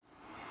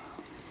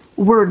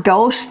Were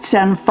ghosts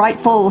and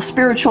frightful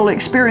spiritual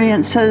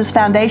experiences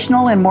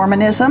foundational in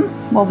Mormonism?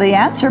 Well, the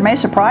answer may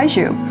surprise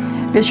you.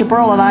 Bishop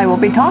Earl and I will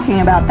be talking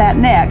about that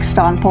next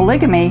on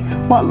Polygamy.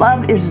 What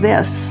Love Is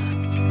This?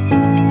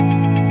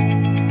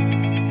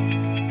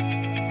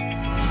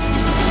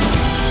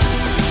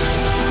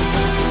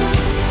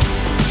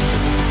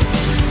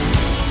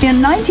 In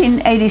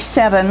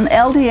 1987,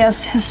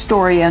 LDS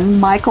historian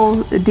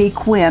Michael D.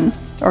 Quinn,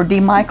 or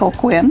D. Michael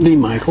Quinn. D.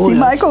 Michael, D.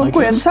 Michael yes,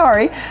 Quinn,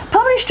 sorry,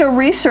 published a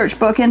research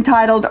book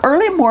entitled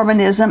Early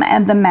Mormonism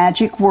and the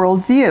Magic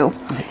Worldview.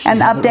 An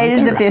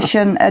updated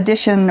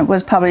edition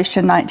was published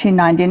in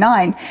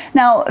 1999.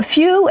 Now,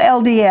 few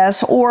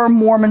LDS or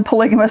Mormon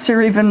polygamists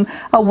are even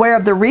aware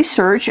of the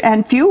research,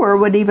 and fewer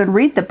would even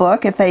read the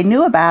book if they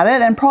knew about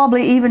it, and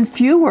probably even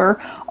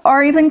fewer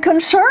are even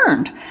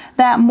concerned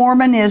that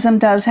Mormonism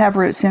does have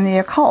roots in the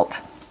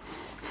occult.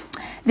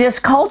 This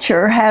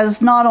culture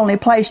has not only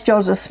placed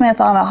Joseph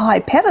Smith on a high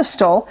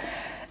pedestal,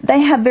 they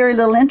have very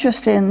little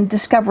interest in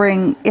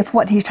discovering if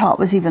what he taught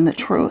was even the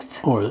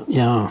truth. Or,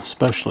 yeah,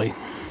 especially.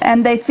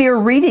 And they fear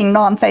reading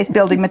non-faith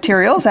building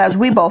materials, as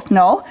we both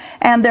know,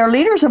 and their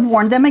leaders have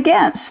warned them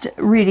against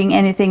reading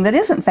anything that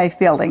isn't faith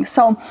building.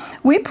 So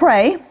we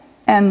pray,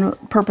 and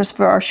purpose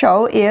for our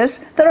show is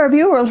that our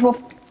viewers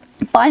will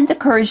find the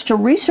courage to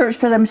research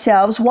for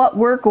themselves what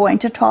we're going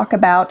to talk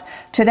about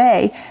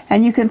today.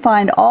 And you can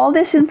find all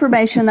this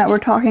information that we're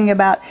talking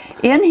about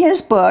in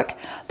his book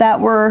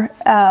that we're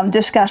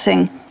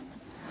discussing.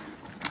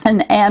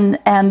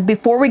 And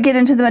before we get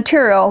into the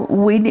material,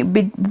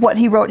 what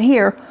he wrote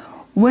here,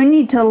 we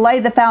need to lay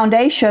the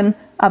foundation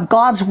of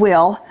God's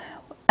will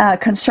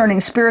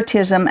concerning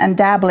spiritism and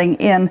dabbling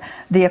in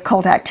the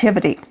occult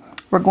activity.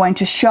 We're going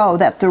to show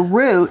that the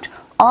root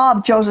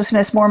of Joseph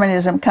Smith's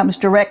Mormonism comes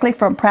directly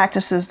from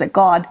practices that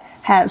God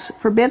has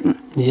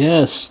forbidden.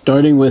 Yes,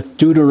 starting with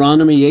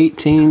Deuteronomy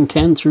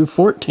 18:10 through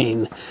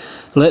 14.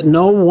 Let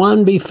no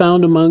one be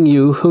found among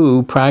you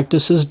who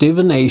practices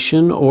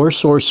divination or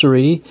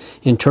sorcery,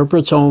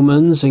 interprets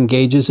omens,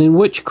 engages in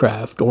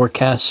witchcraft, or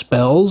casts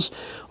spells,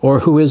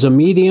 or who is a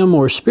medium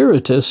or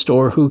spiritist,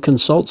 or who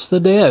consults the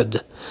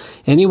dead.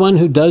 Anyone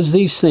who does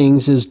these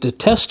things is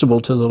detestable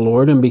to the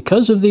Lord, and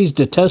because of these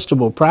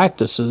detestable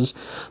practices,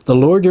 the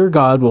Lord your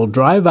God will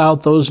drive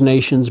out those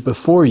nations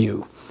before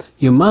you.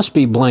 You must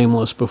be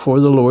blameless before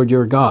the Lord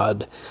your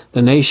God.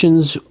 The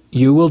nations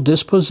you will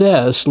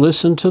dispossess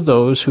listen to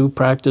those who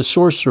practice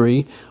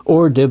sorcery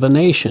or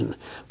divination.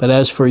 But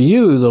as for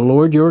you, the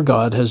Lord your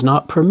God has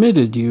not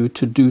permitted you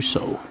to do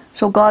so.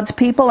 So God's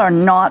people are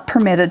not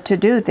permitted to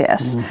do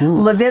this.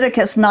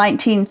 Leviticus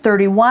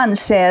 19:31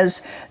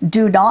 says,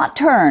 do not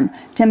turn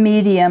to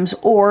mediums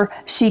or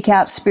seek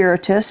out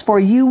spiritists, for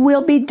you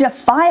will be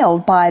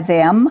defiled by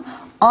them.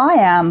 I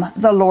am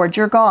the Lord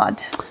your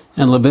God.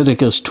 And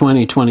Leviticus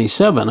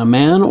 20:27, a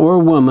man or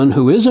woman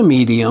who is a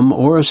medium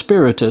or a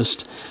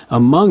spiritist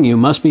among you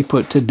must be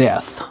put to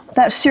death.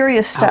 That's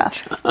serious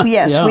stuff.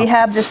 Yes, Yeah. we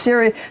have this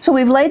serious. So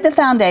we've laid the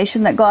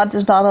foundation that God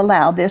does not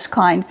allow this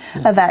kind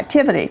of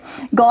activity.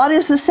 God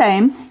is the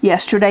same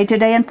yesterday,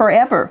 today, and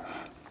forever.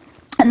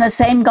 And the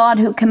same God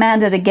who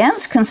commanded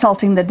against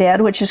consulting the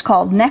dead, which is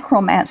called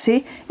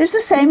necromancy, is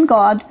the same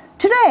God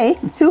today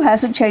who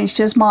hasn't changed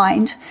his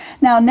mind.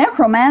 Now,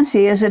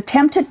 necromancy is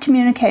attempted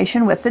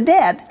communication with the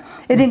dead.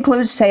 It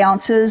includes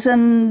seances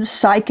and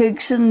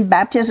psychics and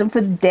baptism for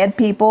the dead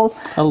people,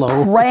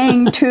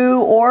 praying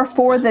to or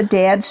for the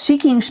dead,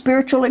 seeking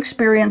spiritual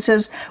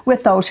experiences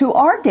with those who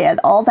are dead.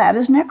 All that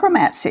is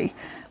necromancy.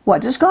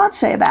 What does God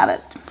say about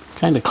it?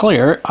 Kind of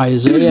clear.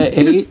 Isaiah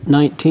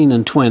 8:19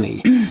 and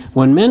 20.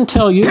 When men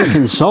tell you to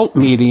consult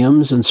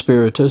mediums and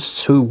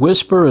spiritists who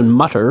whisper and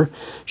mutter,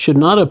 should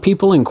not a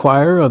people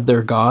inquire of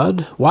their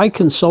God? Why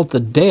consult the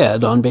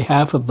dead on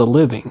behalf of the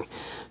living?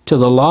 To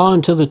the law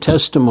and to the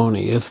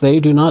testimony, if they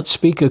do not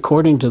speak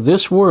according to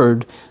this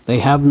word, they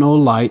have no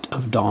light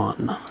of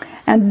dawn.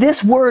 And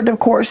this word, of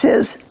course,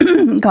 is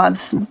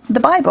the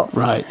Bible.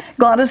 Right.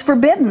 God has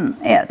forbidden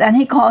it, and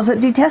he calls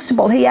it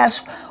detestable. He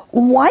asks,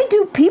 why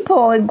do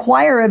people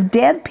inquire of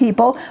dead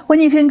people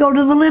when you can go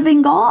to the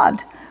living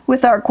God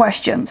with our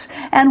questions?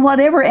 And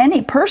whatever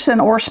any person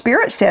or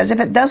spirit says,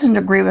 if it doesn't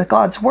agree with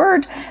God's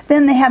word,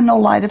 then they have no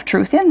light of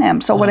truth in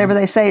them. So whatever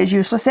they say is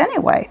useless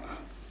anyway.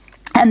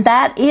 And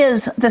that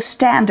is the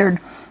standard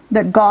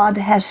that God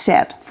has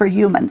set for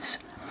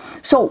humans.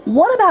 So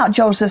what about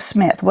Joseph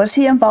Smith? Was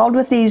he involved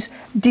with these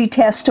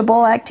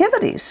detestable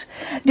activities?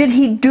 Did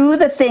he do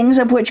the things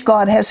of which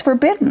God has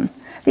forbidden?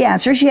 The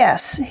answer is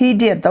yes, he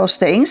did those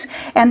things.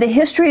 And the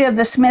history of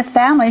the Smith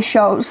family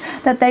shows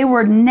that they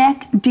were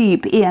neck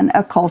deep in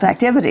occult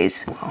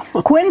activities.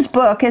 Quinn's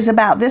book is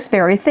about this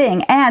very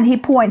thing, and he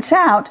points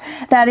out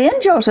that in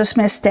Joseph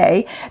Smith's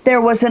day, there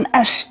was an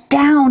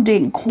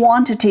astounding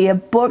quantity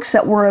of books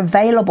that were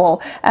available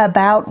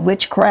about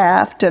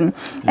witchcraft and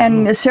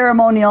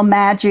ceremonial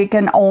magic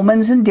and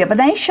omens and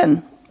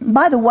divination.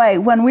 By the way,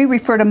 when we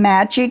refer to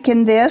magic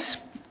in this,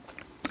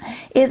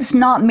 It's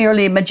not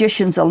merely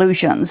magician's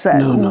illusions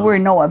that we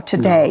know of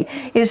today.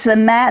 No. It's the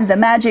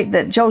magic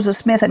that Joseph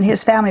Smith and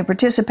his family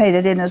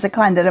participated in is the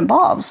kind that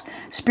involves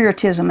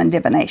spiritism and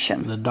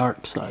divination. The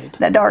dark side.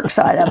 The dark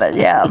side of it,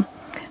 yeah.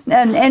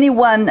 And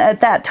anyone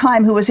at that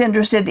time who was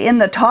interested in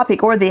the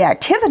topic or the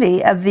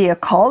activity of the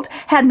occult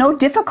had no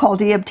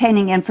difficulty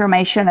obtaining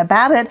information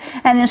about it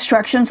and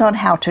instructions on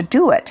how to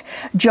do it.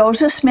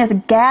 Joseph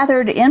Smith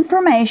gathered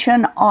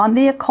information on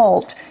the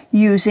occult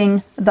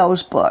using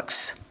those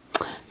books.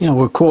 Yeah,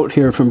 we'll quote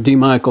here from D.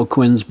 Michael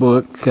Quinn's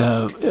book,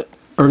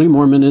 Early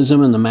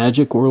Mormonism and the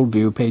Magic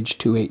Worldview, page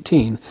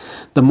 218.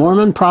 The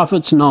Mormon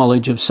prophet's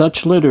knowledge of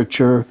such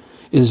literature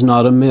is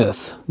not a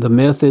myth. The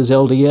myth is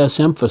LDS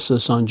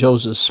emphasis on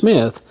Joseph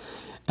Smith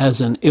as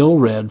an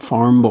ill-read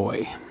farm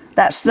boy.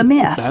 That's the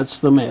myth. That's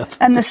the myth.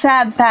 And the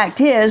sad fact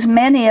is,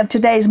 many of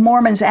today's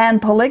Mormons and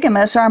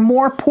polygamists are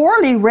more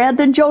poorly read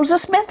than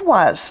Joseph Smith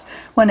was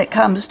when it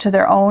comes to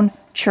their own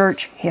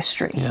church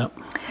history. Yep.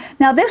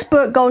 Now, this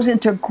book goes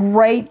into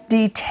great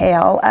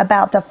detail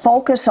about the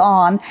focus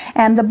on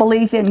and the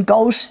belief in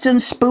ghosts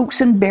and spooks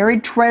and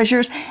buried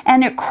treasures,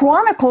 and it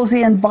chronicles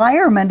the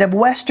environment of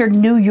Western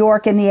New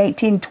York in the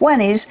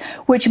 1820s,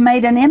 which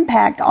made an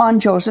impact on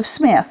Joseph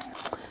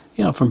Smith.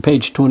 Yeah, from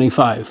page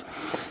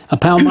 25. A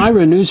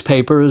Palmyra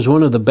newspaper is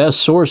one of the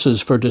best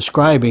sources for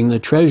describing the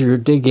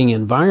treasure-digging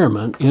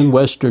environment in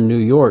Western New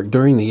York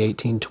during the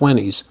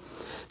 1820s.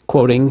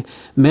 Quoting,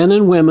 men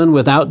and women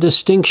without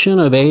distinction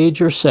of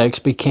age or sex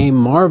became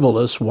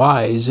marvelous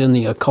wise in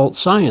the occult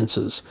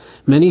sciences.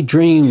 Many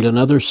dreamed and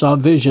others saw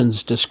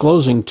visions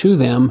disclosing to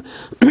them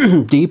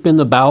deep in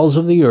the bowels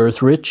of the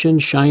earth rich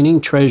and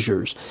shining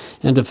treasures.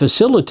 And to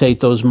facilitate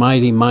those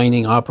mighty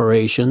mining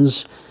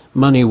operations,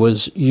 money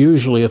was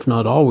usually, if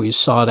not always,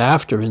 sought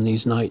after in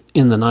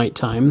the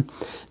nighttime.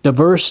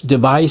 Diverse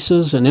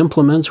devices and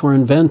implements were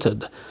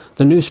invented.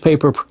 The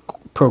newspaper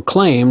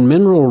proclaimed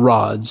mineral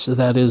rods,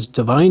 that is,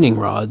 divining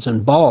rods,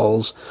 and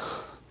balls,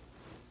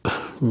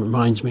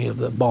 reminds me of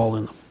the ball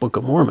in the Book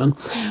of Mormon,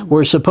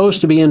 were supposed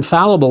to be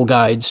infallible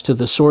guides to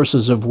the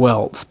sources of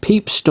wealth.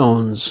 Peep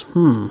stones,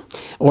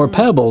 or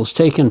pebbles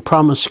taken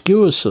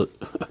promiscuously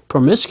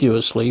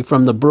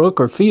from the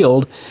brook or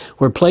field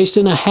were placed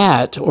in a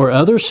hat or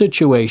other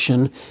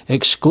situation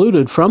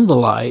excluded from the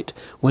light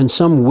when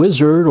some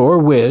wizard or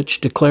witch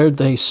declared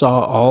they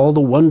saw all the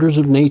wonders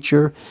of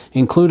nature,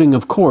 including,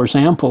 of course,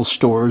 ample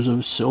stores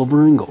of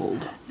silver and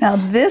gold. Now,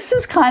 this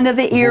is kind of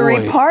the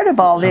eerie part of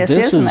all this,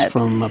 isn't it? This is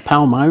from a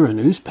Palmyra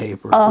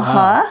newspaper.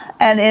 Wow.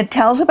 And it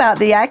tells about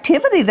the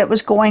activity that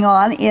was going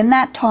on in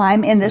that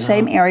time in the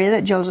same area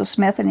that Joseph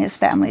Smith and his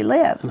family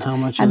lived. And how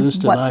much of this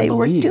did I believe?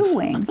 What they were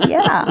doing,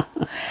 yeah.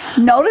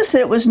 Notice that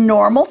it was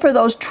normal for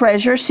those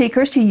treasure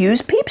seekers to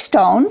use peep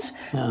stones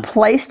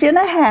placed in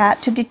a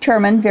hat to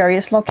determine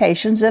various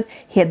locations of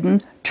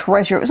hidden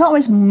treasure. It was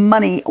always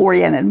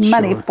money-oriented,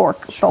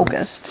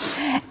 money-focused.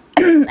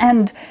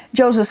 And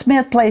Joseph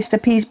Smith placed a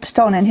peep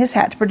stone in his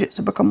hat to produce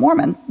the Book of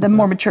Mormon. The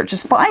Mormon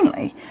churches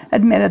finally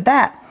admitted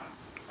that.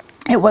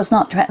 It was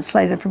not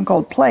translated from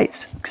gold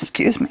plates.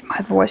 Excuse me, my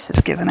voice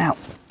has given out.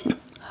 Do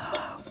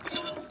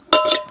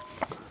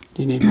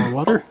you need more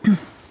water?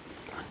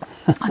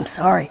 I'm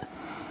sorry.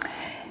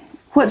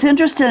 What's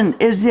interesting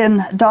is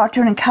in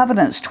Doctrine and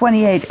Covenants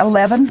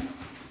 28:11,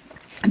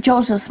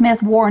 Joseph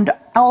Smith warned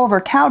Oliver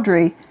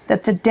Cowdery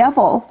that the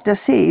devil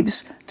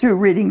deceives through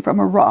reading from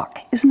a rock.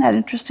 Isn't that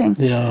interesting?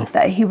 Yeah.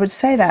 That he would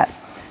say that.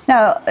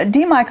 Now,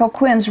 D. Michael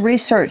Quinn's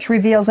research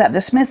reveals that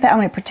the Smith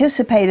family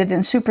participated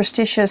in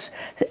superstitions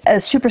and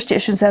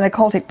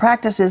occultic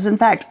practices. In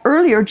fact,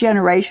 earlier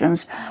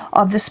generations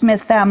of the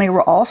Smith family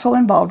were also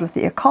involved with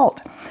the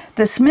occult.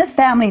 The Smith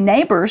family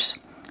neighbors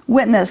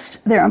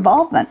witnessed their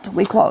involvement,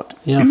 we quote.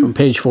 Yeah, from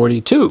page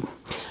 42.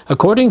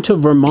 According to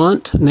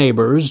Vermont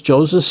neighbors,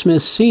 Joseph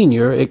Smith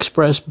Sr.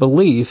 expressed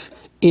belief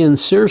in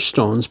seer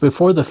stones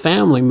before the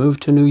family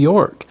moved to New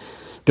York.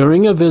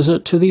 During a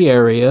visit to the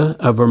area,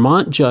 a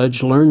Vermont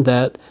judge learned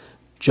that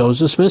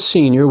Joseph Smith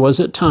Sr. was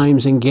at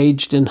times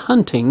engaged in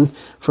hunting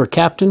for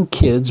Captain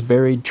Kidd's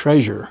buried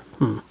treasure.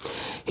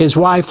 His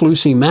wife,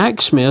 Lucy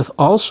Mack Smith,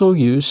 also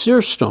used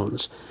seer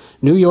stones.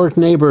 New York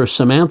neighbor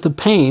Samantha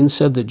Payne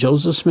said that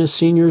Joseph Smith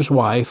Sr.'s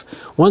wife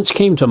once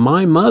came to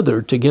my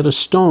mother to get a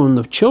stone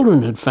the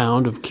children had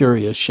found of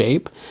curious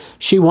shape.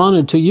 She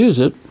wanted to use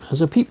it as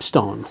a peep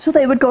stone. So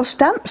they would go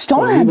stone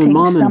hunting even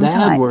Mom sometimes.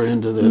 and Dad were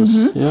into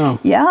this.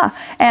 Yeah,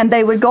 and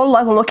they would go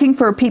looking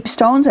for peep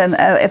stones, and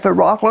if a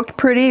rock looked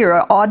pretty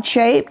or odd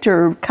shaped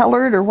or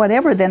colored or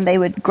whatever, then they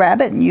would grab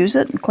it and use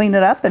it and clean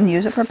it up and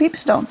use it for a peep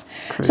stone.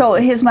 Crazy. So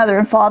his mother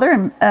and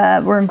father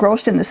were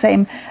engrossed in the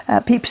same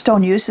peep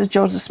stone use as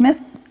Joseph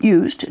Smith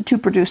used to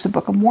produce the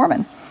Book of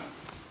Mormon.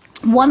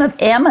 One of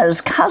Emma's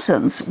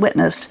cousins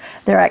witnessed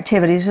their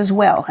activities as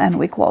well, and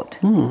we quote.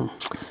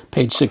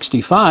 Page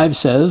 65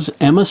 says,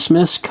 Emma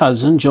Smith's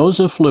cousin,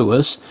 Joseph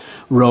Lewis,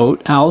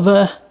 wrote,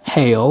 Alva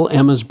Hale,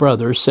 Emma's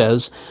brother,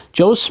 says,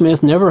 Joe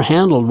Smith never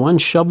handled one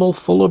shovel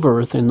full of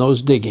earth in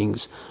those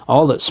diggings.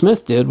 All that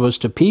Smith did was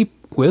to peep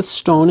with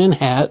stone and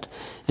hat,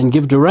 and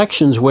give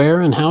directions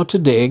where and how to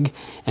dig,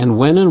 and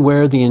when and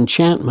where the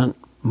enchantment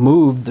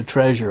moved the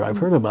treasure. I've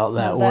heard about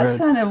that. Well, that's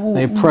where kind of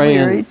they pray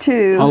weird, and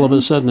too. all of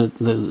a sudden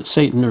the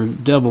Satan or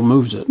devil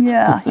moves it.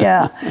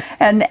 Yeah.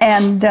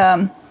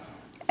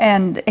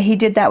 And he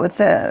did that with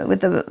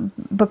the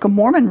Book of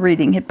Mormon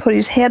reading. He'd put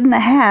his head in the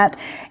hat,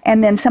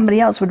 and then somebody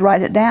else would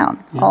write it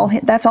down. Yeah.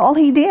 That's all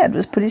he did,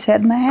 was put his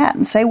head in the hat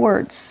and say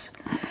words.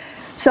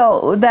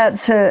 So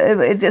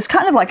it's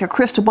kind of like a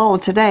crystal ball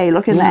today.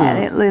 Look in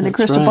the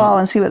crystal ball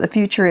and see what the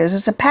future is.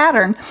 It's a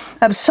pattern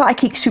of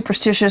psychic,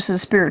 superstitious, and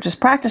spiritist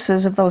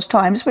practices of those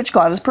times, which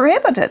God has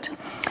prohibited.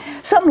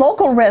 Some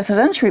local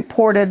residents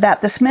reported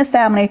that the Smith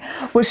family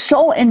was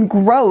so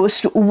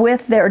engrossed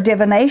with their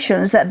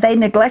divinations that they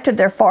neglected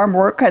their farm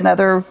work and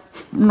other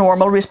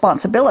normal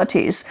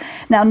responsibilities.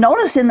 Now,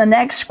 notice in the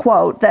next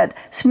quote that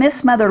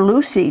Smith's mother,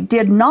 Lucy,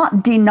 did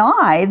not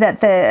deny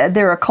that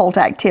their occult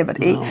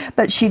activity,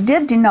 but she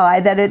did deny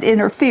that it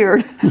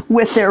interfered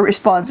with their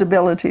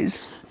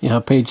responsibilities. Yeah,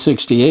 page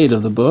 68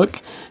 of the book.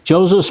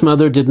 Joseph's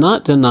mother did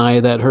not deny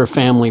that her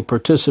family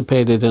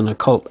participated in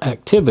occult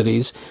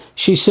activities.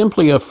 She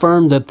simply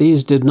affirmed that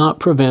these did not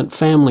prevent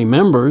family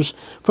members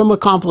from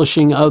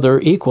accomplishing other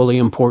equally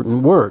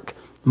important work.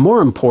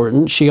 More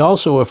important, she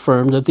also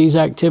affirmed that these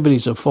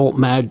activities of folk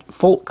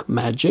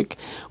magic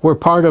were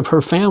part of her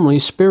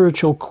family's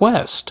spiritual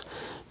quest.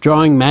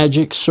 Drawing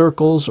magic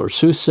circles or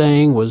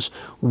soothsaying was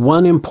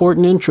one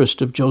important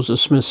interest of Joseph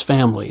Smith's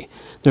family.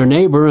 Their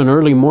neighbor, an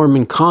early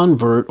Mormon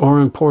convert,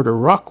 Orrin Porter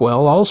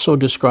Rockwell, also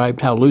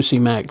described how Lucy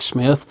Mack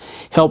Smith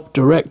helped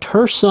direct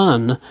her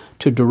son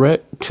to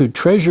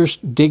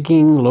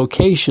treasure-digging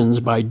locations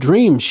by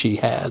dreams she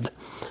had.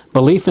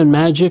 Belief in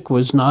magic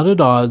was not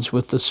at odds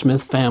with the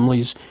Smith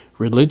family's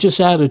religious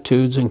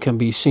attitudes and can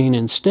be seen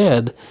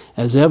instead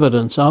as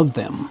evidence of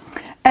them.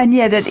 And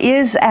yet it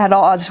is at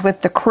odds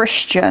with the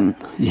Christian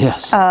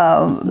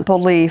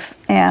belief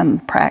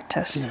and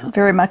practice,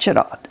 very much at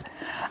odds.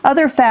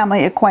 Other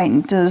family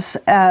acquaintances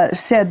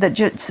said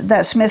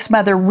that Smith's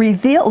mother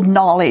revealed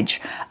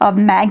knowledge of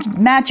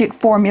magic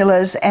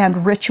formulas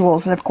and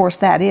rituals, and of course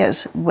that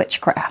is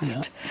witchcraft.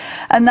 Yeah.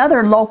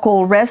 Another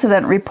local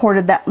resident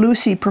reported that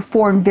Lucy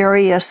performed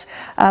various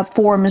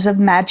forms of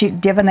magic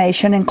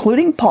divination,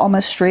 including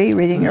palmistry,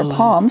 reading your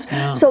palms.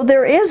 Yeah. So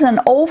there is an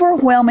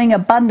overwhelming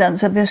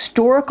abundance of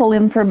historical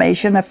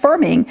information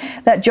affirming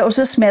that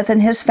Joseph Smith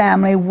and his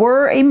family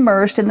were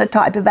immersed in the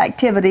type of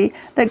activity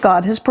that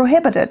God has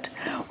prohibited.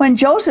 When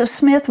Joseph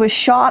Smith was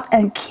shot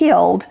and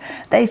killed,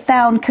 they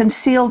found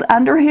concealed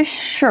under his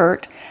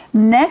shirt,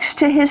 next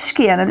to his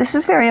skin, and this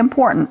is very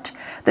important,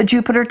 the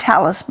Jupiter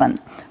talisman.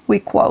 We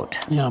quote.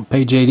 Yeah,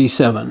 page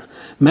 87.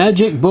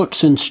 Magic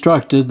books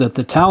instructed that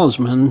the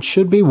talisman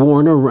should be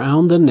worn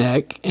around the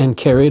neck and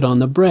carried on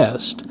the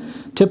breast.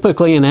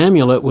 Typically, an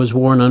amulet was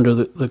worn under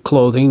the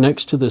clothing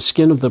next to the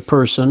skin of the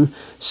person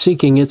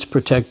seeking its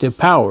protective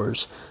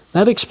powers.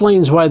 That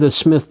explains why the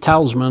Smith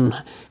talisman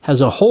has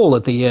a hole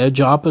at the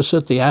edge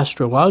opposite the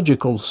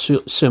astrological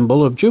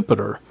symbol of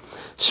Jupiter.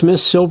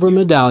 Smith's silver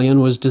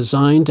medallion was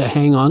designed to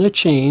hang on a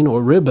chain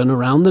or ribbon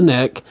around the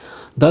neck,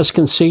 thus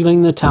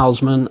concealing the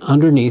talisman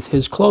underneath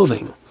his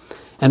clothing.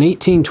 An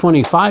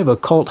 1825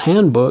 occult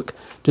handbook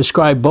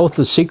described both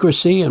the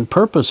secrecy and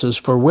purposes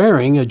for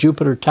wearing a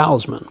Jupiter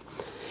talisman.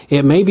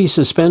 It may be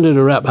suspended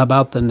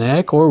about the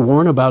neck or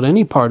worn about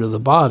any part of the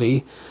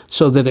body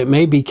so that it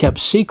may be kept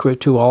secret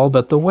to all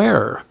but the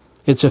wearer.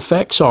 Its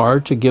effects are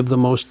to give the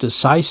most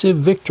decisive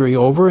victory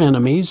over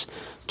enemies,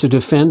 to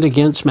defend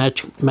against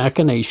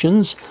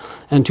machinations,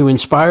 and to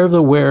inspire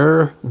the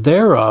wearer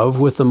thereof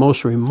with the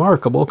most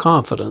remarkable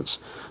confidence.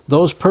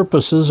 Those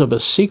purposes of a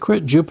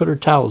secret Jupiter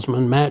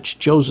talisman matched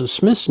Joseph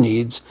Smith's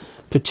needs,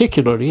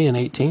 particularly in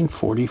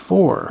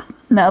 1844.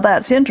 Now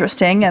that's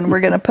interesting, and we're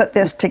going to put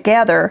this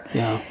together.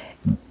 Yeah.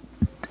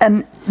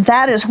 And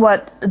that is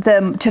what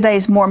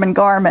today's Mormon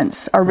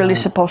garments are really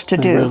supposed to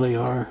do. They really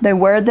are. They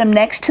wear them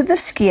next to the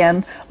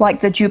skin,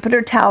 like the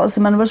Jupiter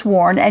talisman was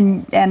worn,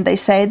 and they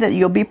say that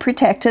you'll be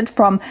protected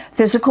from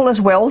physical as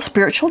well as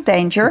spiritual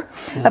danger.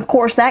 Yeah. Of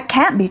course, that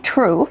can't be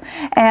true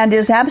and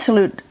is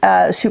absolute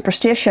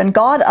superstition.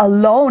 God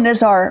alone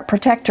is our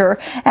protector,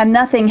 and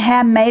nothing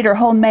handmade or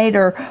homemade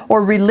or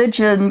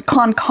religion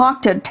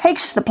concocted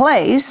takes the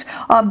place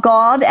of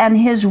God and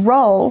His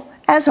role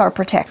as our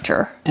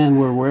protector. And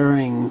we're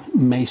wearing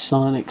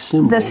Masonic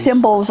symbols. The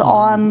symbols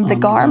on the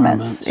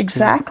garments.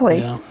 Exactly.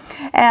 Yeah.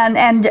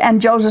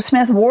 And Joseph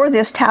Smith wore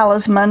this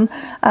talisman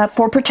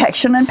for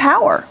protection and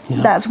power.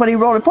 Yeah. That's what he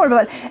wrote it for.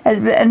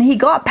 And he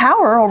got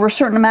power over a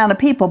certain amount of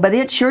people, but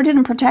it sure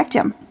didn't protect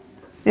him.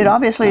 It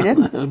obviously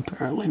didn't.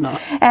 Apparently not.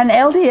 And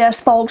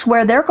LDS folks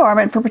wear their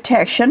garment for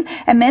protection,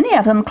 and many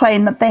of them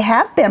claim that they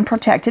have been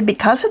protected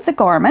because of the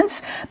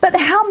garments. But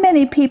how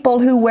many people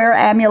who wear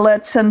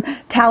amulets and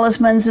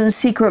talismans and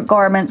secret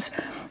garments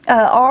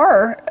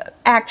are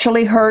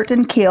actually hurt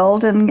and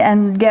killed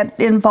and get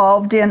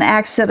involved in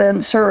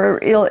accidents or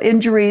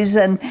injuries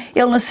and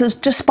illnesses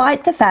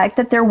despite the fact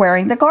that they're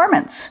wearing the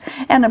garments?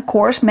 And of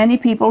course, many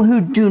people who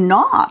do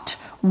not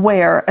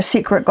wear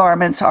secret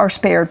garments are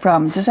spared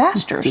from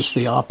disasters. Just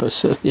the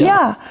opposite.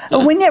 Yeah,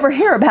 we never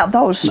hear about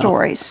those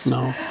stories.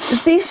 No.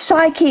 These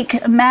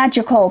psychic,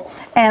 magical,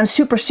 and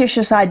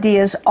superstitious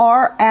ideas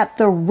are at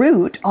the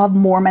root of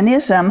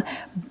Mormonism.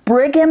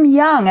 Brigham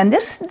Young, and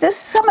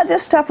some of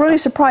this stuff really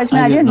surprised me.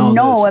 I didn't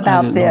know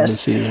about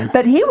this.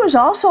 But he was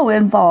also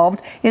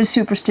involved in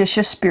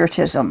superstitious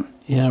spiritism.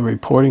 Yeah,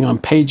 reporting on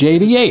page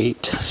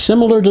 88.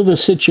 Similar to the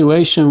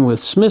situation with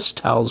Smith's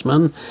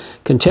talisman,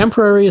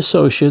 contemporary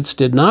associates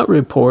did not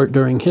report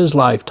during his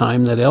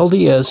lifetime that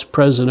LDS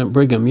President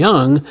Brigham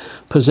Young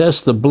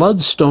possessed the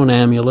bloodstone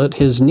amulet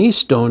his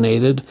niece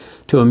donated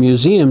to a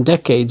museum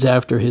decades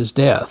after his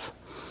death.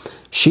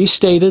 She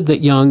stated that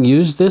Young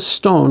used this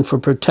stone for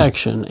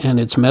protection, and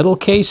its metal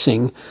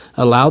casing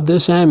allowed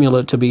this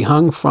amulet to be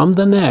hung from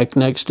the neck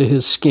next to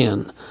his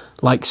skin.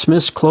 Like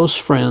Smith's close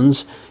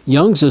friends,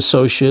 Young's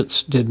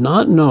associates did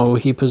not know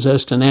he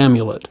possessed an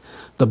amulet.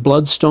 The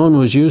bloodstone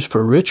was used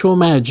for ritual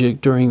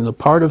magic during the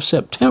part of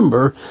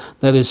September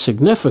that is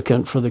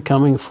significant for the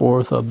coming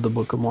forth of the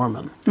Book of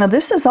Mormon. Now,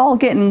 this is all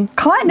getting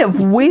kind of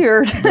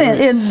weird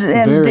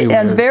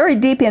and very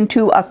deep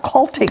into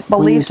occultic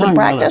beliefs and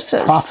practices.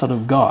 About a prophet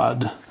of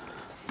God.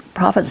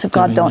 Prophets of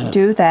God don't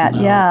do that,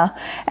 no. Yeah.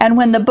 And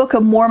when the Book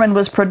of Mormon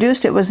was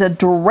produced, it was a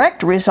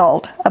direct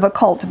result of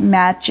occult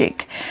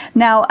magic.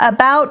 Now,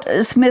 about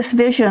Smith's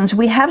visions,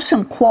 we have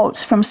some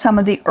quotes from some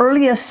of the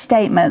earliest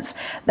statements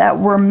that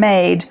were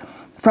made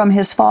from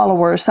his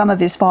followers, some of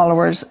his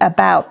followers,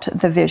 about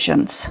the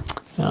visions.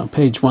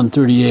 Page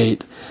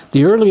 138.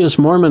 The earliest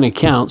Mormon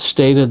accounts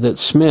stated that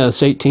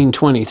Smith's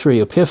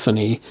 1823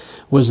 epiphany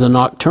was the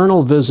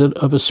nocturnal visit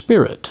of a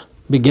spirit.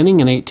 Beginning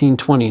in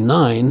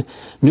 1829,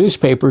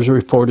 newspapers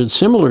reported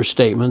similar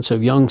statements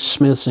of young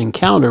Smith's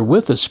encounter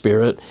with a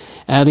spirit,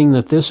 adding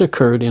that this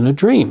occurred in a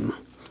dream.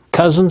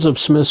 Cousins of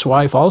Smith's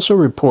wife also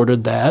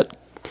reported that,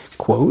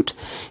 quote,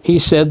 he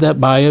said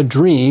that by a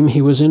dream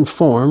he was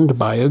informed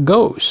by a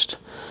ghost.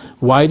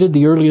 Why did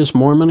the earliest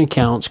Mormon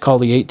accounts call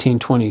the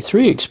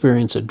 1823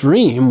 experience a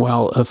dream,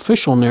 while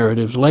official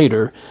narratives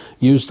later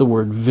used the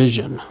word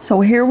vision?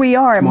 So here we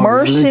are,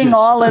 immersing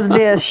all of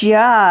this,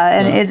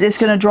 and it's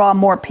going to draw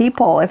more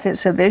people if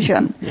it's a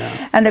vision.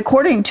 Yeah. And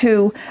according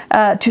to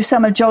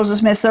some of Joseph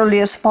Smith's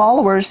earliest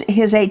followers,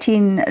 his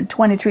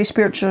 1823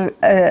 spiritual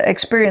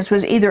experience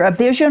was either a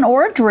vision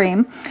or a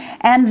dream,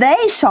 and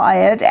they saw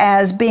it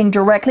as being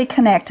directly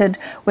connected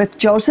with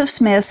Joseph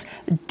Smith's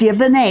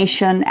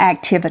divination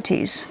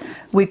activities.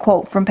 We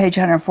quote from page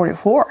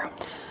 144.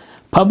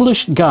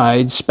 Published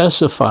guides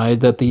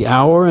specified that the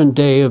hour and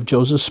day of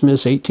Joseph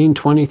Smith's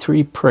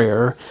 1823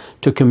 prayer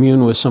to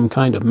commune with some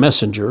kind of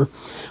messenger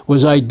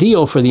was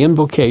ideal for the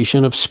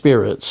invocation of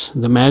spirits.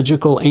 The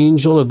magical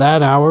angel of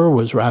that hour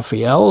was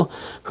Raphael,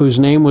 whose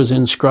name was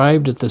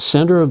inscribed at the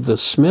center of the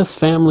Smith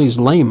family's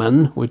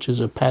layman, which is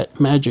a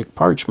magic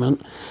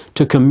parchment,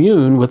 to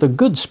commune with a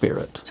good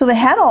spirit. So they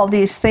had all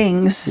these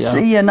things,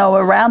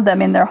 around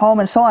them in their home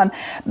and so on.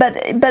 But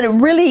it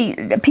really,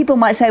 people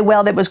might say,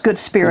 well, there was good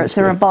spirits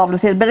that are involved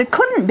with it, but it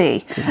couldn't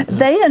be.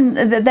 The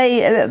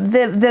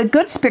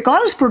good spirit,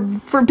 God has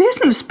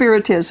forbidden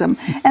spiritism,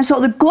 and so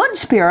the good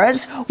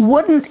spirits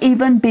wouldn't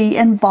even be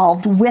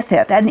involved with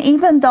it. And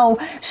even though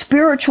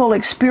spiritual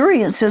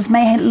experiences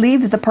may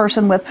leave the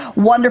person with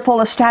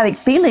wonderful ecstatic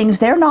feelings,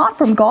 they're not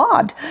from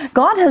God.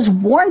 God has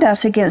warned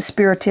us against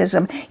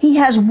spiritism. He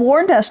has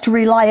warned us to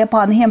rely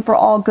upon Him for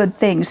all good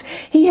things.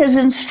 He has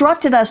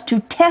instructed us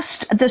to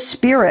test the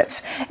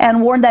spirits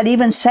and warned that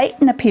even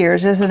Satan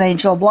appears as an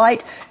angel of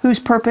light whose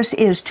purpose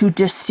is to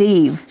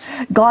deceive.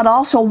 God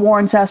also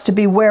warns us to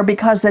beware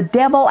because the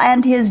devil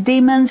and his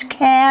demons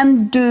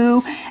can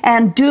do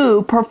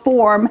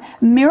perform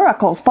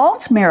miracles,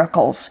 false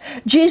miracles.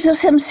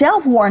 Jesus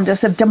Himself warned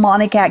us of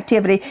demonic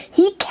activity.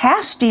 He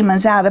cast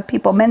demons out of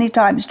people many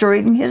times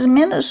during His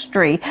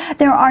ministry.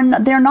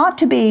 They're not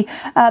to be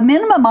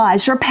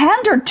minimized or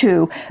pandered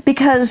to,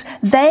 because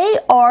they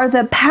are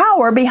the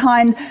power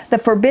behind the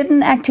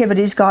forbidden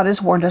activities God has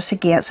warned us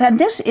against. And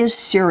this is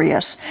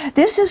serious.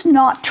 This is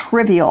not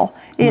trivial.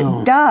 It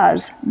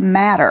does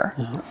matter.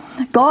 No.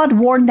 God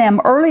warned them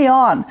early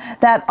on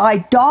that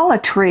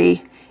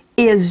idolatry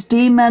is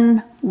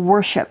demon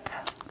worship.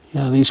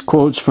 Yeah, these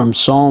quotes from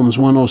Psalms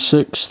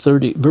 106,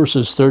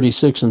 verses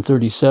 36 and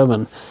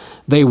 37.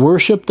 They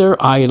worshiped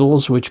their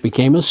idols, which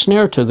became a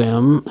snare to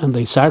them, and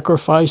they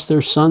sacrificed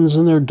their sons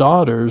and their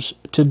daughters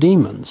to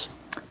demons.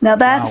 Now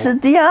that's,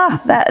 and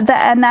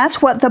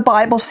that's what the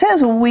Bible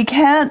says. We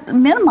can't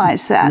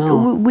minimize that.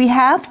 No. We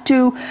have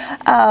to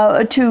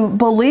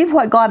believe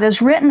what God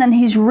has written, and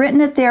He's written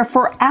it there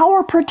for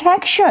our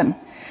protection.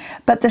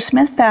 But the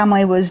Smith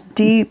family was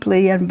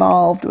deeply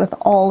involved with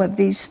all of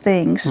these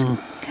things.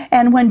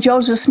 And when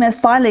Joseph Smith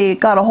finally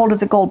got a hold of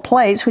the gold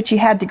plates, which he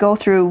had to go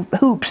through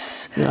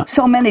hoops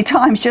so many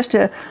times just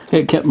to...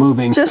 It kept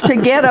moving. Just to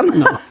get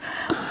them.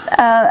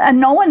 And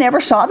no one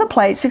ever saw the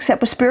plates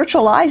except with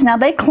spiritual eyes. Now,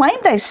 they claimed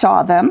they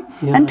saw them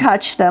and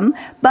touched them,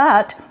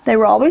 but they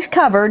were always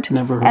covered.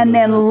 Never heard and of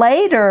then that.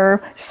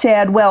 later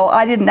said, well,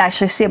 I didn't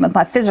actually see them with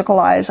my physical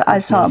eyes. I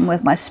saw them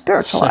with my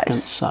spiritual Second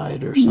eyes.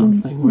 sight or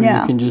something, where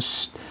yeah. you can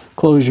just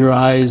close your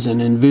eyes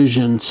and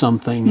envision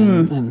something,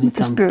 and it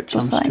the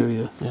spiritual comes sight. to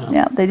you.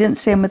 Yeah, they didn't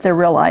see them with their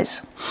real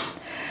eyes.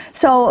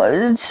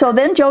 So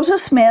then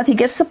Joseph Smith, he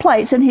gets the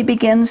plates and he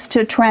begins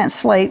to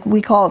translate. We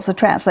call it the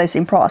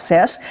translating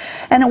process.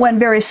 And it went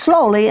very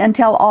slowly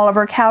until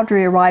Oliver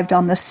Cowdery arrived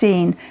on the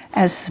scene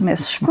as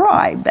Smith's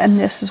scribe. And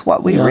this is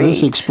what we read. This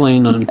is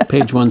explained on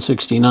page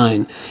 169.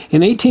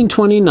 In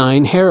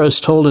 1829,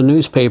 Harris told a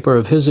newspaper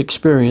of his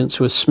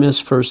experience with Smith's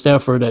first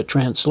effort at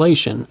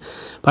translation.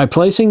 By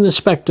placing the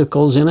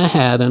spectacles in a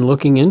hat and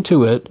looking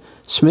into it,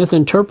 Smith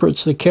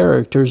interprets the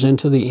characters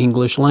into the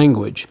English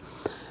language.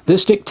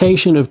 This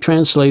dictation of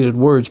translated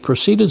words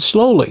proceeded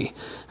slowly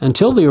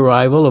until the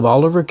arrival of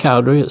Oliver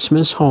Cowdery at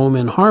Smith's home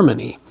in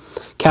Harmony.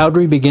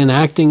 Cowdery began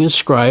acting as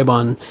scribe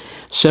on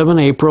 7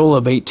 April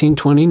of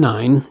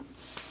 1829.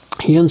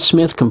 He and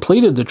Smith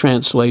completed the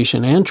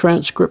translation and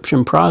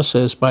transcription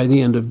process by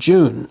the end of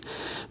June.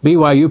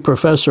 BYU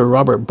professor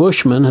Robert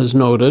Bushman has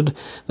noted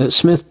that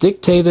Smith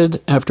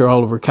dictated after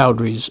Oliver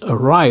Cowdery's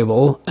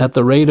arrival at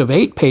the rate of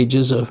 8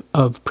 pages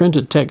of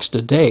printed text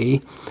a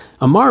day,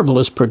 a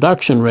marvelous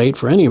production rate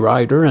for any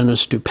writer and a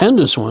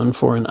stupendous one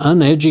for an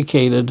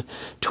uneducated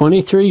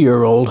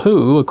 23-year-old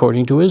who,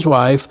 according to his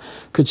wife,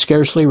 could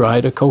scarcely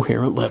write a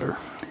coherent letter.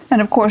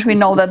 And of course, we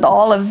know that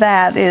all of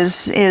that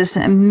is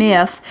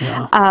myth.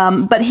 Yeah.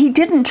 But he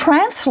didn't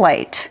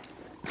translate.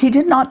 He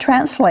did not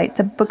translate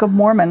the Book of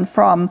Mormon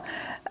from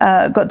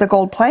the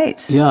gold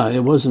plates. Yeah,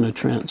 it wasn't a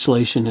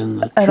translation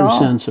in the At true all.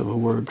 sense of a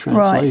word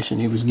translation.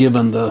 He was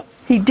given the...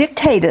 He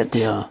dictated,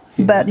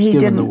 but he given the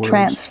didn't words,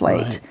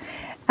 translate. right.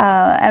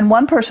 And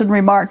one person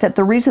remarked that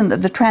the reason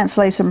that the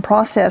translation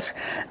process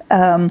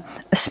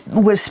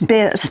was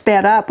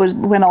sped up was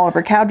when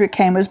Oliver Cowdery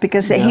came was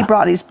because he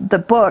brought the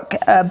book,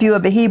 View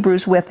of the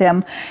Hebrews, with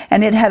him,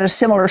 and it had a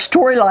similar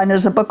storyline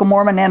as the Book of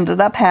Mormon ended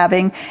up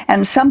having,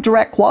 and some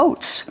direct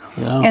quotes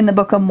in the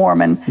Book of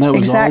Mormon. That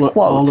was exact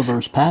quotes.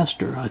 Oliver's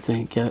pastor, I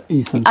think,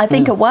 Ethan Smith. I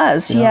think it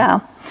was,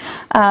 yeah.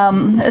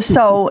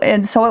 So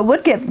it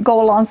would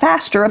go along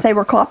faster if they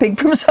were copying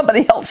from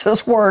somebody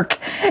else's work.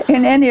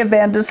 In any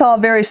event, it's all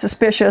very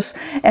suspicious,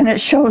 and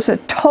it shows a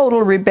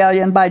total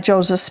rebellion by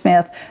Joseph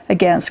Smith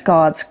against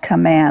God's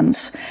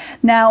commands.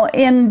 Now,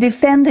 in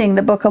defending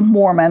the Book of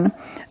Mormon,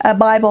 a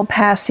Bible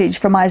passage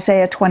from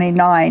Isaiah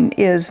 29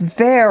 is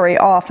very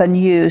often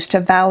used to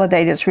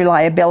validate its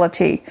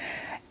reliability.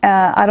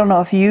 I don't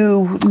know if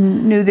you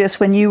knew this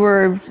when you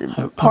were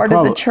part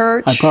of the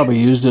church. I probably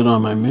used it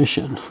on my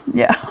mission.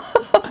 Yeah.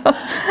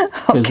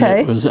 Because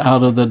it was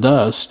out of the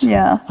dust.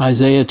 Yeah.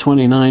 Isaiah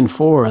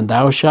 29:4, and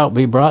thou shalt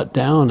be brought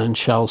down and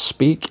shalt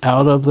speak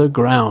out of the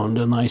ground,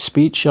 and thy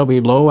speech shall be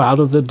low out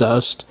of the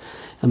dust,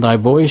 and thy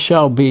voice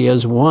shall be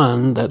as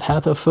one that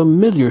hath a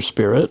familiar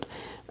spirit,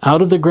 out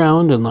of the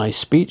ground, and thy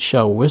speech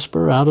shall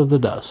whisper out of the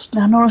dust.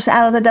 Now notice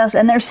out of the dust,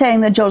 and they're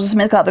saying that Joseph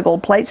Smith got the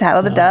gold plates out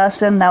of the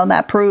dust, and now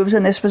that proves,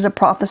 and this was a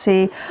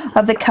prophecy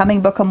of the coming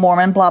Book of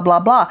Mormon, blah,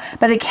 blah, blah.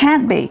 But it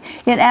can't be.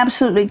 It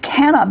absolutely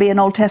cannot be an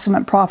Old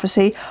Testament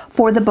prophecy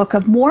for the Book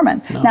of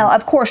Mormon. No. Now,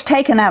 of course,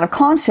 taken out of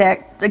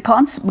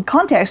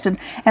context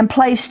and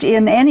placed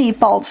in any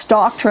false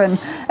doctrine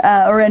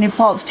or any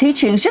false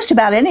teachings, just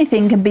about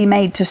anything can be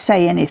made to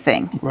say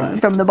anything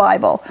from the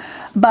Bible.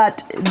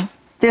 But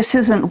this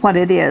isn't what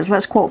it is.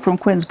 Let's quote from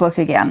Quinn's book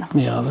again.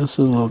 Yeah, this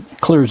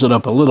clears it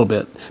up a little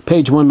bit.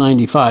 Page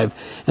 195.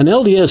 An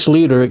LDS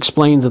leader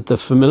explained that the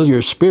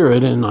familiar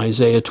spirit in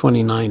Isaiah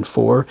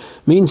 29:4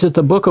 means that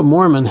the Book of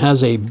Mormon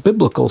has a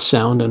biblical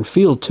sound and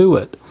feel to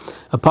it.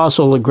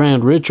 Apostle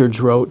LeGrand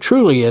Richards wrote,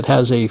 "Truly it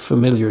has a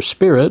familiar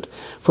spirit,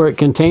 for it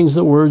contains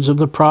the words of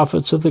the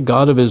prophets of the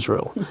God of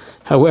Israel.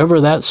 However,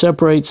 that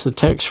separates the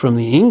text from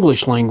the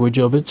English language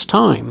of its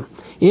time.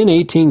 In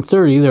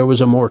 1830, there was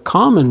a more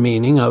common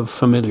meaning of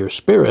familiar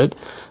spirit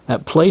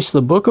that placed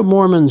the Book of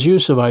Mormon's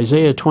use of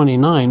Isaiah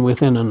 29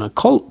 within an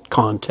occult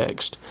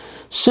context.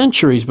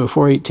 Centuries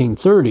before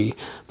 1830,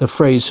 the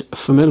phrase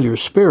familiar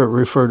spirit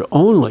referred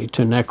only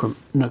to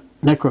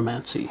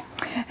necromancy."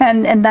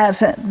 And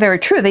that's very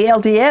true. The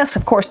LDS,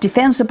 of course,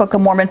 defends the Book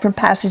of Mormon from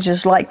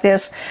passages like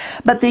this,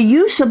 but the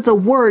use of the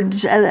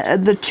words,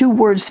 the two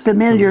words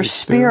familiar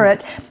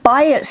spirit,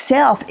 by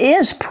itself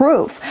is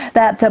proof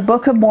that the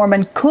Book of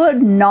Mormon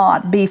could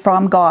not be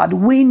from God.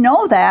 We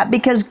know that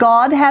because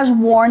God has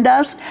warned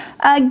us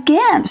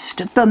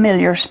against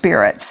familiar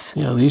spirits.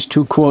 Yeah, these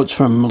two quotes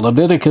from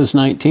Leviticus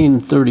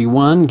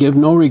 19:31, "Give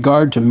no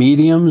regard to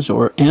mediums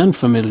and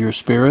familiar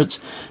spirits.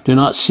 Do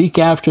not seek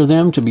after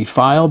them to be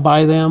filed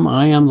by them.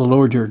 I am the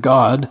Lord your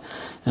God."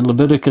 and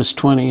Leviticus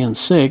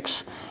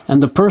 20:6,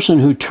 and the person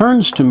who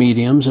turns to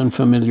mediums and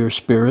familiar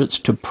spirits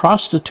to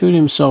prostitute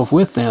himself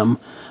with them,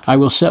 I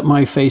will set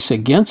my face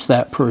against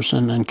that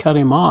person and cut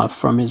him off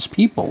from his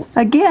people.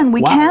 Again,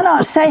 we Wow.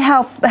 cannot say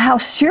how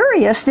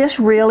serious this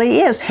really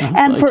is.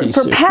 And like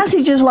for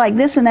passages like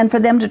this, and then for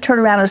them to turn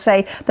around and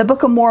say, the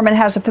Book of Mormon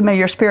has a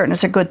familiar spirit and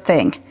it's a good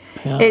thing.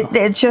 Yeah.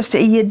 It just,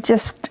 you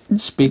just,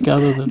 Speak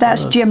out of the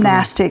that's dust.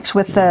 gymnastics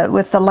with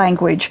the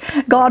language.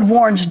 God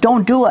warns,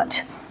 don't do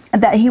it.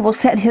 That he will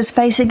set his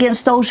face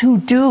against those who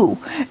do.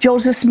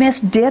 Joseph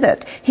Smith did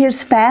it.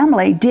 His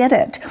family did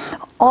it.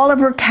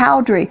 Oliver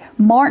Cowdery,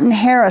 Martin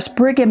Harris,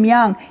 Brigham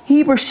Young,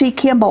 Heber C.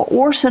 Kimball,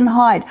 Orson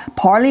Hyde,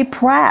 Parley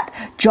Pratt,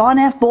 John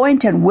F.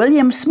 Boynton,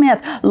 William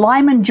Smith,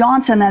 Lyman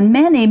Johnson, and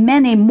many,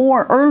 many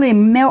more early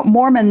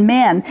Mormon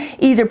men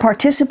either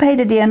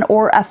participated in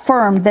or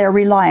affirmed their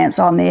reliance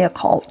on the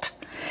occult.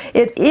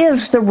 It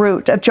is the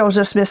root of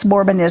Joseph Smith's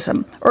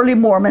Mormonism. Early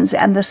Mormons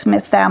and the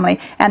Smith family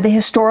and the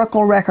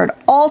historical record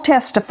all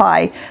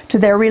testify to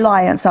their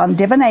reliance on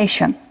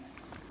divination.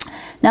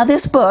 Now,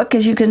 this book,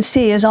 as you can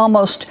see, is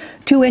almost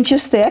 2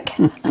 inches thick.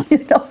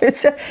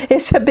 It's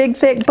a big,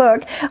 thick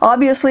book.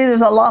 Obviously,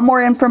 there's a lot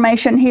more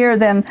information here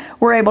than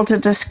we're able to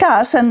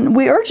discuss, and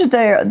we urge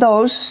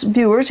those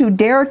viewers who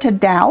dare to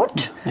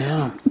doubt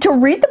to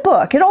read the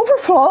book. It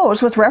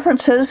overflows with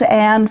references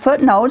and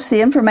footnotes.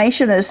 The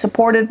information is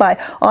supported by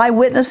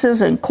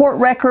eyewitnesses and court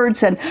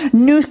records and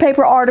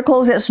newspaper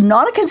articles. It's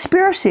not a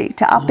conspiracy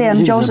to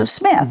upend Joseph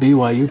Smith.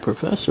 BYU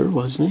professor,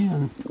 wasn't he?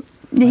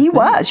 He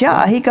was,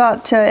 yeah. He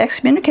got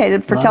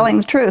excommunicated for telling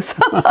the truth,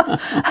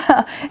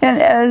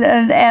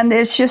 and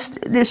it's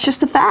just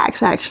the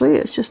facts. Actually,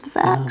 it's just the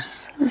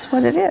facts. It's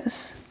what it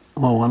is.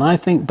 Well, when I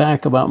think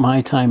back about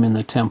my time in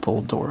the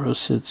temple,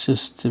 Doris, it's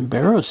just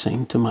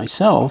embarrassing to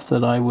myself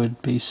that I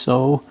would be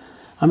so.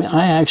 I mean,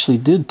 I actually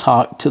did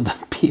talk to the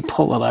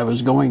people that I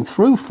was going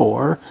through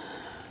for,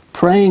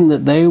 praying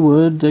that they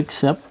would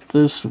accept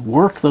this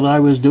work that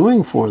I was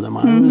doing for them.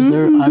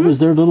 I was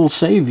their little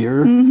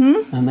savior,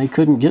 and they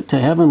couldn't get to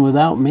heaven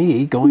without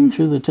me going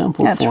through the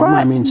temple That's for them. right.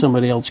 I mean,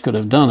 somebody else could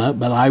have done it,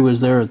 but I was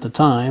there at the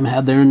time,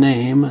 had their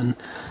name, and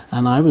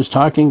I was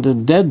talking to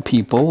dead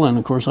people, and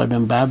of course I've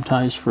been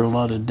baptized for a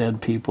lot of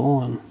dead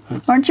people. And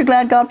Aren't you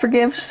glad God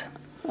forgives?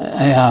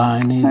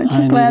 I need Aren't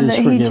you glad his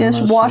that He forgiveness.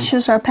 just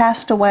washes our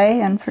past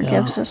away and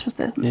forgives us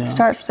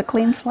starts with a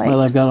clean slate?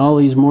 Well, I've got all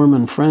these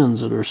Mormon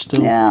friends that are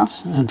still, Yeah.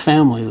 and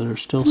family that are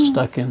still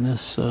stuck in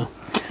this.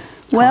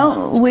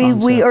 Well, we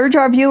concept. urge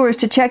our viewers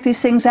to check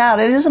these things out.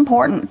 It is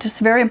important. It's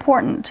very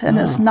important, and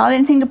it's not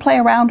anything to play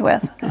around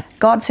with.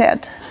 God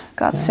said.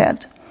 God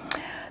said.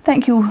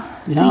 Thank you.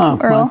 Yeah,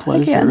 Thank you, Earl, my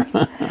pleasure.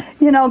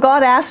 again.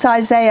 God asked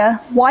Isaiah,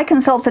 why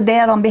consult the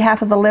dead on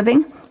behalf of the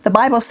living? The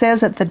Bible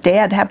says that the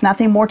dead have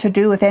nothing more to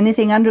do with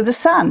anything under the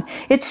sun.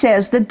 It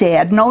says the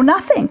dead know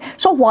nothing.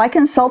 So why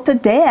consult the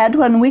dead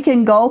when we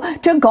can go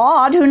to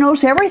God who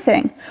knows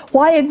everything?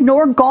 Why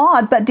ignore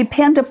God but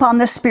depend upon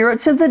the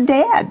spirits of the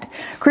dead?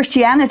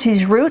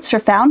 Christianity's roots are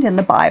found in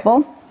the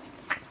Bible.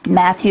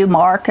 Matthew,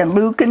 Mark, and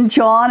Luke, and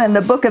John, and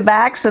the book of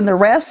Acts, and the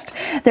rest.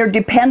 They're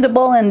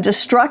dependable and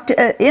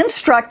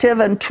instructive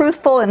and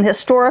truthful and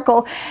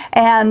historical.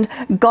 And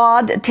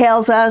God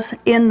tells us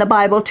in the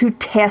Bible to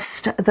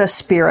test the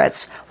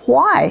spirits.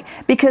 Why?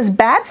 Because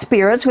bad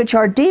spirits, which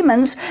are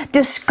demons,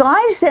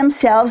 disguise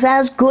themselves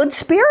as good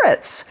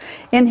spirits.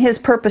 In His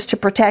purpose to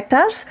protect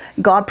us,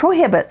 God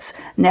prohibits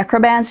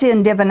necromancy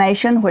and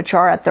divination, which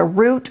are at the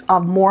root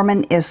of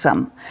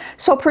Mormonism.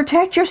 So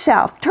protect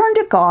yourself. Turn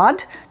to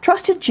God.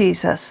 Trust in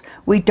Jesus.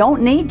 We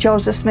don't need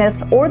Joseph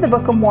Smith or the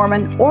Book of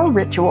Mormon or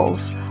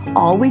rituals.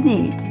 All we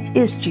need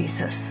is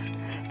Jesus.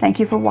 Thank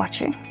you for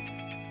watching.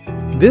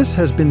 This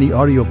has been the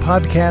audio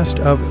podcast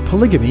of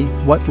Polygamy,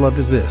 What Love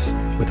Is This?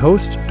 With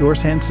host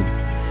Doris Hanson.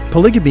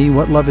 Polygamy,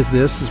 What Love Is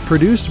This? Is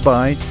produced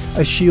by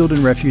A Shield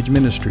and Refuge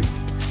Ministry.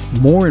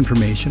 More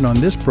information on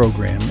this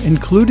program,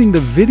 including the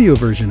video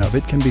version of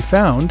it, can be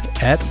found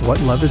at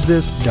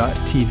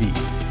whatloveisthis.tv.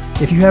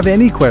 If you have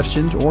any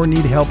questions or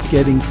need help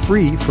getting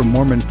free from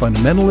Mormon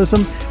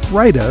fundamentalism,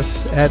 write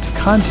us at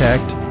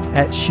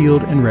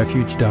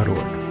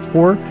contact@shieldandrefuge.org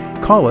or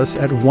call us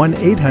at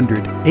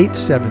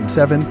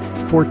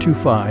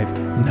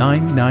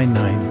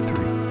 1-800-877-425-9993.